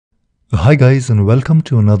Hi guys, and welcome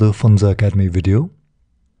to another Funza Academy video.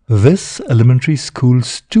 This elementary school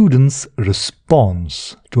student's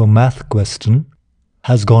response to a math question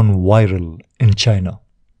has gone viral in China.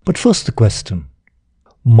 But first the question.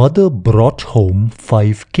 Mother brought home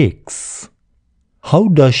 5 cakes. How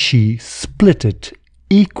does she split it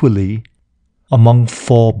equally among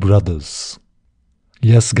 4 brothers?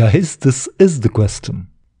 Yes guys, this is the question.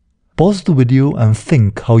 Pause the video and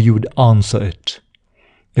think how you would answer it.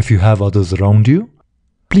 If you have others around you,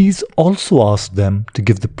 please also ask them to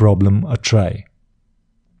give the problem a try.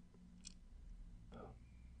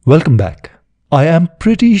 Welcome back. I am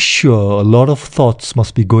pretty sure a lot of thoughts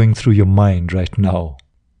must be going through your mind right now.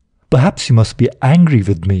 Perhaps you must be angry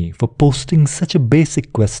with me for posting such a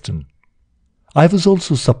basic question. I was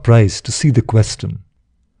also surprised to see the question,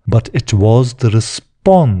 but it was the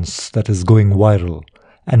response that is going viral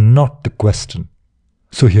and not the question.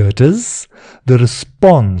 So here it is, the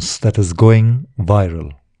response that is going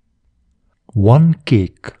viral. 1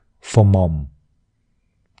 cake for mom.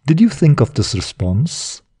 Did you think of this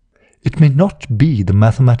response? It may not be the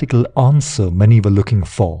mathematical answer many were looking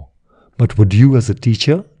for, but would you as a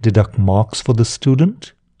teacher deduct marks for the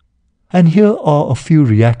student? And here are a few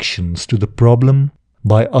reactions to the problem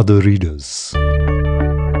by other readers.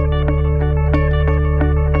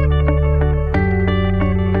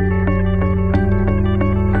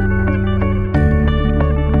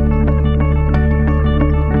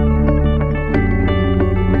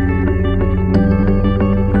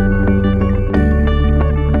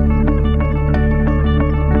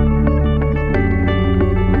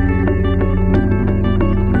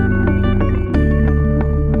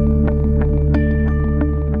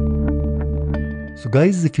 So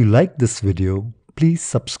guys, if you like this video, please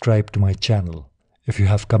subscribe to my channel. If you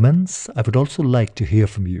have comments, I would also like to hear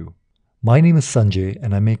from you. My name is Sanjay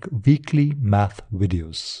and I make weekly math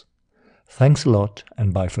videos. Thanks a lot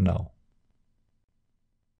and bye for now.